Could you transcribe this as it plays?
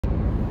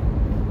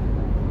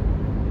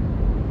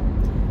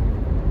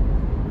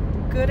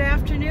Good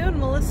afternoon,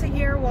 Melissa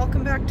here.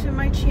 Welcome back to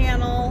my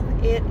channel.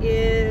 It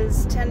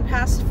is 10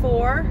 past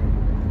 4.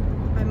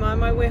 I'm on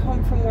my way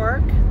home from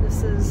work.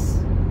 This is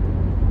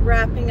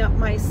wrapping up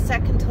my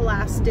second to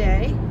last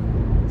day.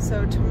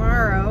 So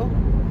tomorrow,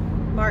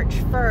 March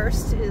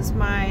 1st, is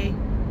my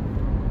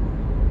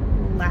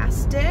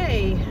last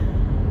day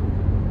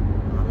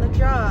on the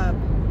job.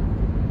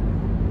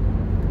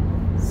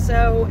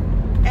 So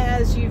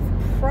as you've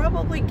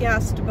probably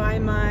guessed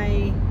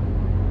by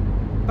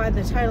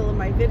the title of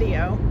my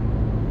video,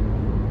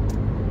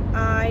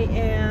 I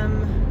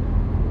am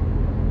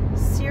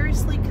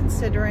seriously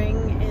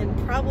considering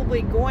and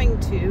probably going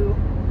to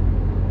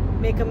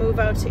make a move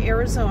out to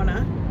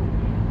Arizona.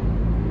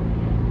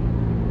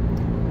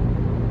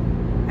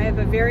 I have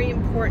a very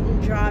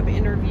important job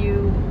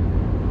interview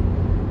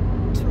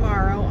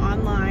tomorrow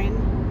online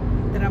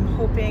that I'm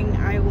hoping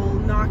I will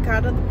knock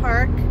out of the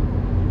park,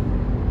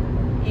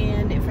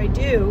 and if I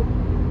do,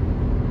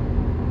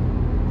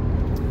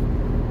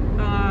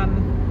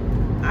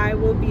 I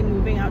will be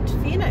moving out to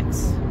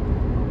Phoenix,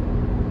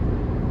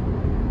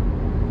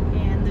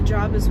 and the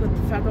job is with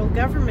the federal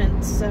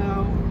government, so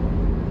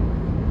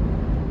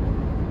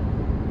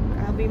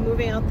I'll be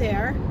moving out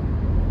there.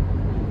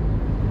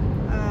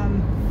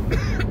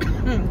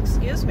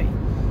 Excuse me.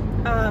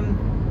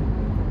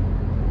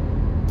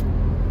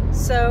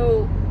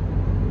 So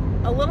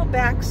a little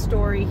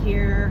backstory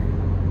here.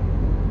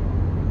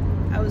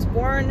 I was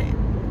born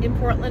in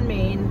Portland,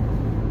 Maine,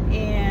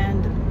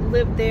 and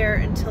lived there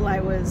until I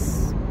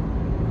was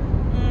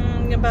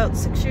about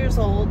 6 years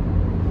old.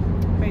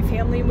 My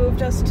family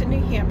moved us to New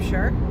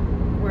Hampshire,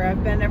 where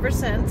I've been ever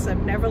since.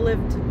 I've never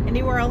lived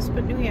anywhere else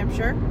but New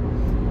Hampshire.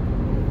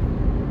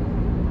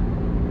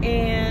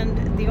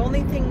 And the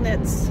only thing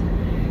that's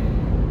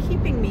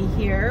keeping me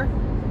here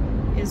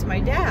is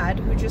my dad,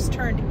 who just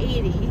turned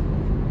 80.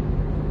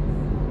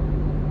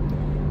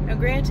 Now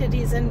granted,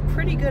 he's in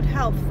pretty good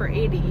health for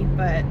 80,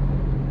 but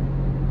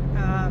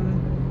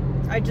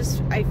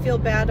I feel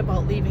bad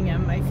about leaving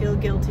him. I feel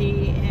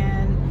guilty,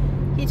 and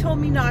he told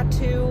me not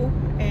to,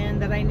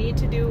 and that I need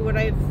to do what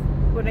I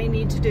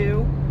need to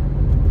do,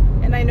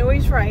 and I know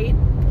he's right,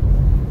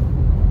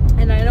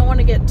 and I don't want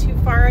to get too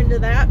far into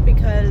that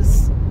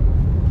because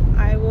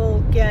I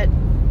will get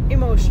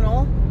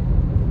emotional,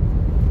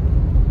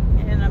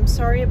 and I'm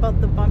sorry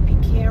about the bumpy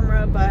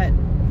camera, but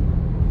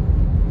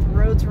the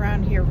roads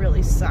around here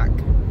really suck.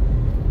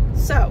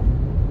 So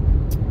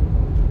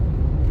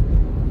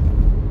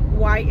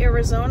why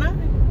Arizona?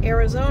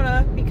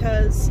 Arizona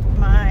because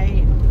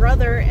my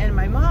brother and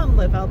my mom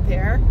live out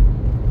there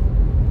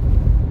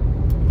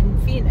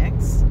in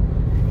Phoenix,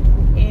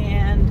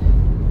 and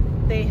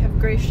they have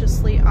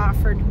graciously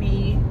offered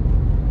me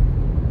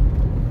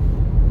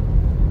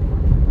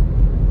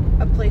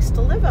a place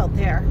to live out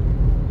there.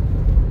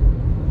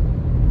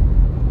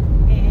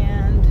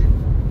 And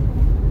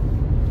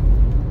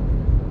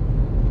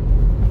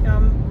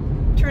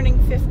I'm turning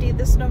 50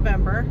 this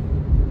November.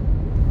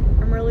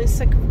 I'm really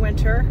sick of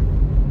winter.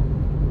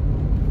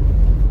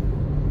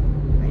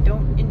 I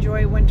don't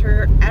enjoy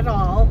winter at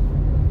all.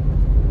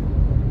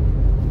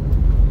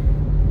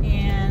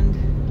 And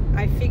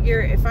I figure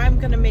if I'm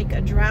going to make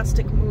a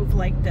drastic move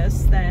like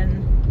this,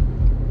 then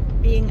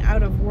being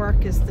out of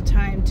work is the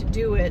time to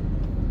do it.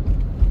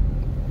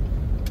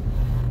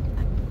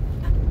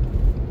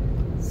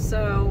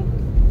 So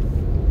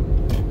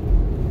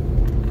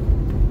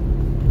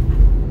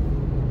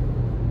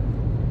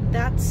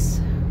that's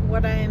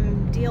what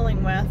I'm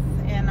dealing with,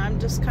 and I'm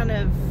just kind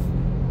of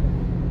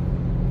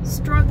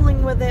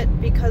struggling with it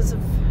because of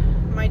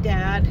my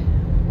dad.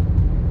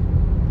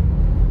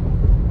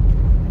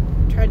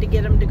 Tried to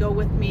get him to go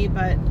with me,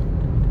 but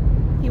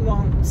he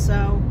won't.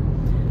 So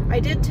I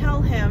did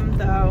tell him,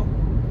 though,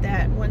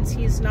 that once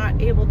he's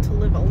not able to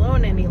live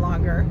alone any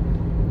longer,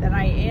 that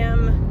I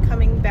am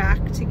coming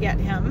back to get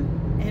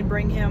him and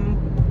bring him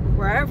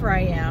wherever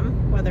I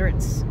am, whether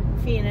it's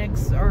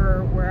Phoenix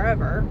or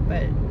wherever,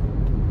 but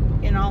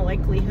in all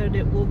likelihood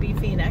it will be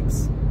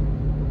Phoenix.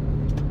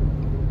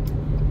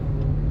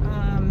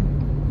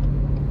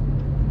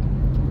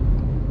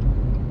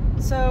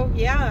 So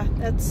yeah,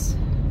 that's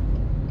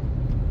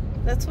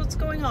what's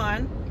going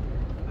on.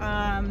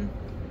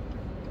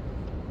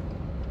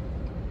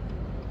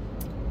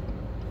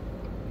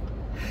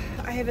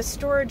 I have a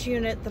storage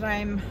unit that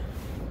I'm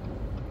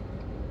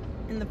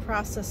in the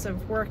process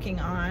of working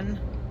on.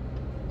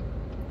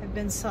 I've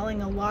been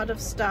selling a lot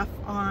of stuff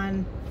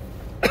on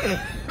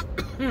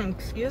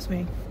excuse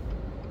me.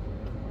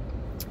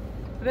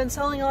 I've been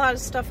selling a lot of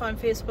stuff on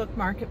Facebook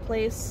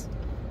Marketplace,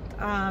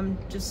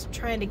 just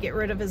trying to get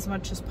rid of as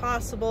much as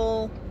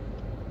possible,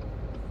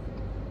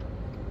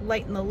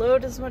 lighten the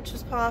load as much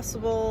as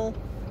possible,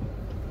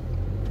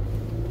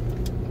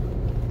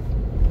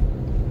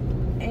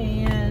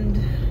 and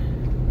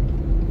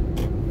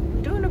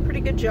I'm doing a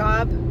pretty good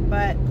job.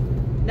 But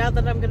now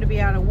that I'm going to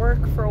be out of work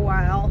for a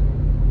while,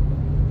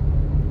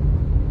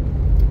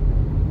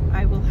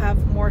 I will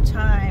have more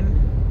time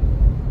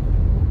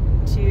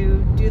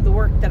to do the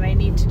work that I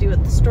need to do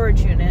at the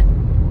storage unit.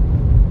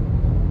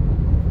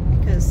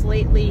 because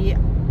lately,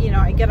 you know,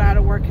 I get out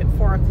of work at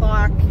 4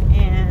 o'clock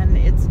and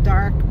it's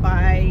dark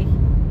by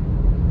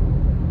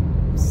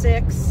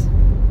 6,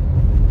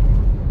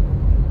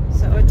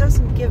 so it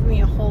doesn't give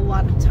me a whole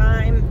lot of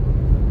time.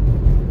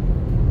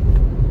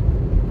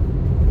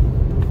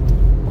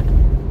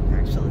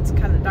 Actually, it's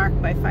kind of dark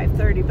by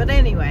 5:30, but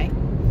anyway,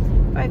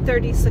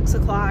 5:30, 6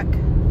 o'clock.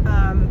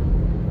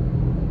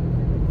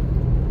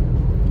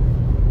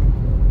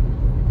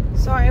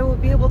 So I will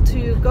be able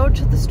to go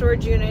to the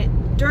storage unit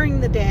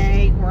during the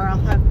day where I'll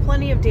have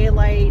plenty of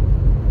daylight.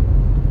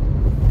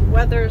 The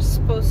weather's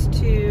supposed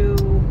to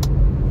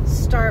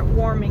start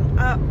warming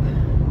up,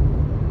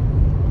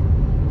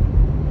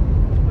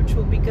 which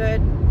will be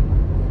good.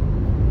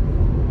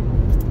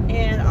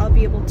 And I'll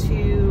be able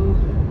to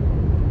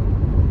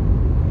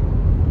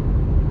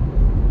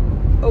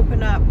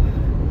open up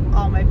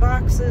all my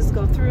boxes,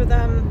 go through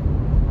them,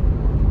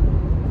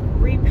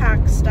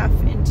 repack stuff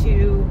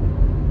into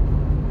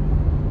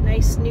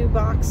nice new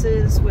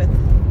boxes with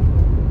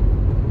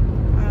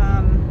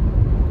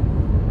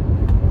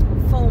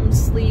foam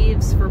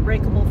sleeves for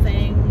breakable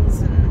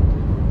things,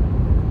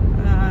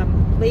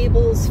 and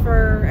labels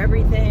for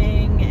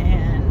everything,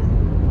 and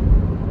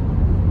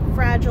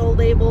fragile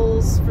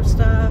labels for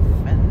stuff,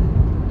 and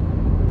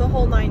the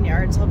whole 9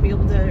 yards. I'll be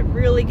able to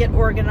really get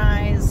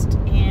organized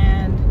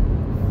and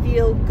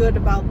feel good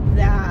about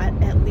that,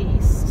 at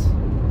least.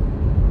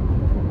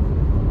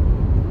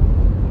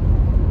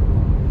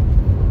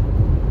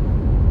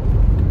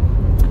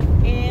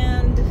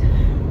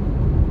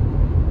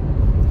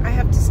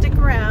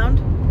 Around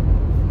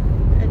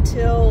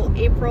until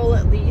April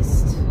at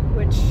least,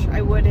 which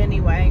I would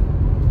anyway,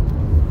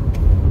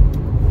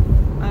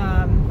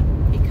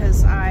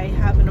 because I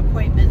have an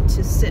appointment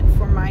to sit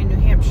for my New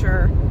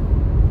Hampshire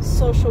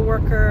social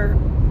worker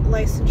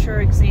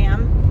licensure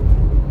exam,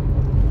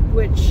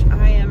 which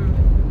I am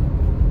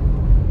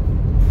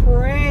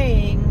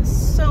praying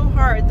so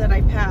hard that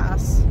I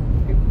pass.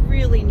 I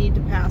really need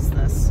to pass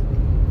this,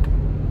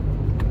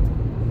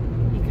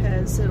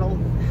 because it'll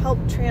help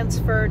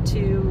transfer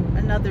to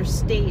another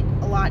state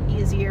a lot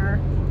easier,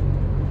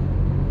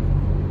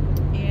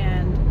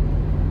 and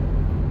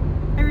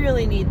I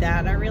really need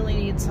that. I really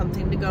need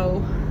something to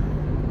go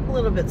a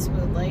little bit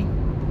smoothly.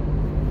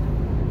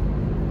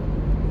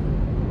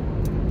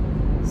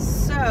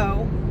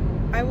 So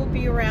I will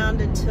be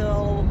around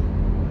until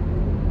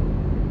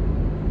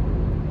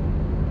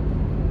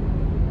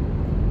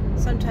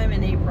sometime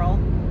in April.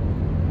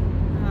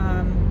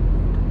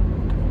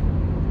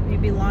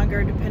 Maybe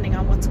longer, depending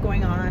on what's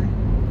going on.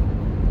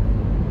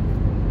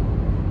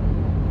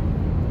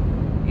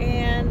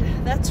 And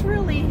that's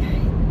really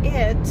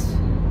it.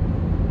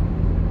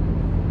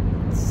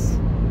 It's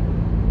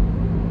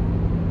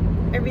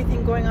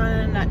everything going on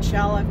in a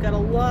nutshell. I've got a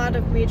lot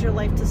of major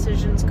life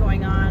decisions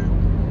going on,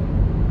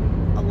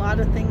 a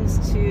lot of things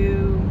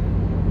to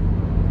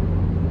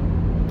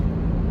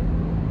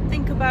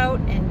think about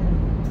and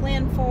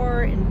plan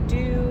for and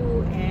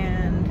do,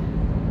 and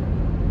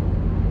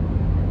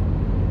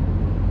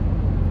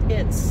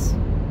it's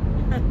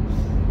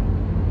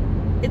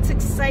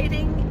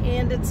exciting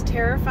and it's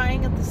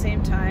terrifying at the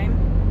same time.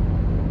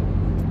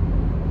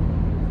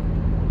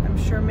 I'm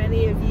sure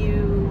many of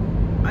you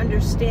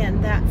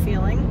understand that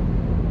feeling.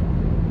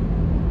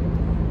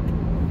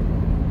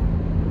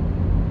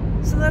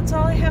 So that's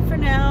all I have for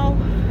now.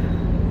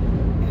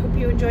 I hope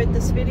you enjoyed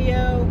this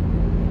video.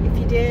 If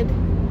you did,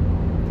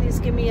 please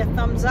give me a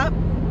thumbs up.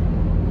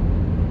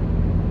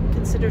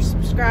 Consider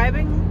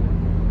subscribing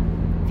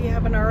if you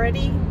haven't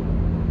already.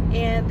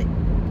 And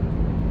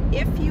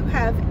if you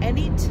have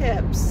any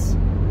tips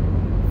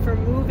for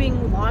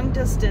moving long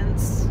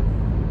distance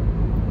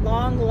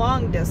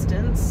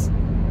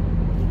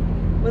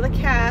with a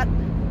cat,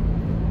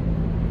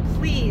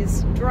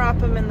 please drop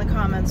them in the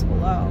comments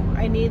below.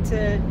 I need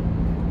to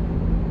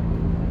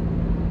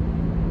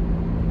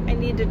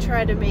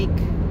try to make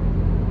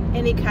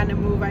any kind of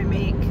move I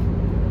make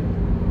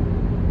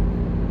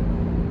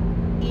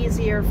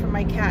easier for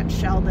my cat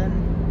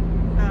Sheldon.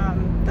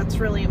 That's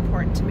really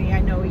important to me. I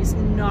know he's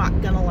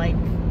not gonna like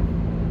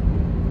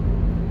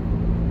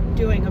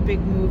doing a big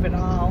move at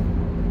all.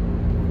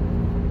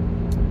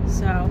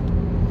 So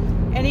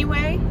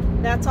anyway,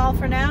 that's all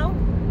for now.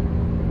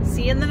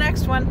 See you in the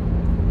next one.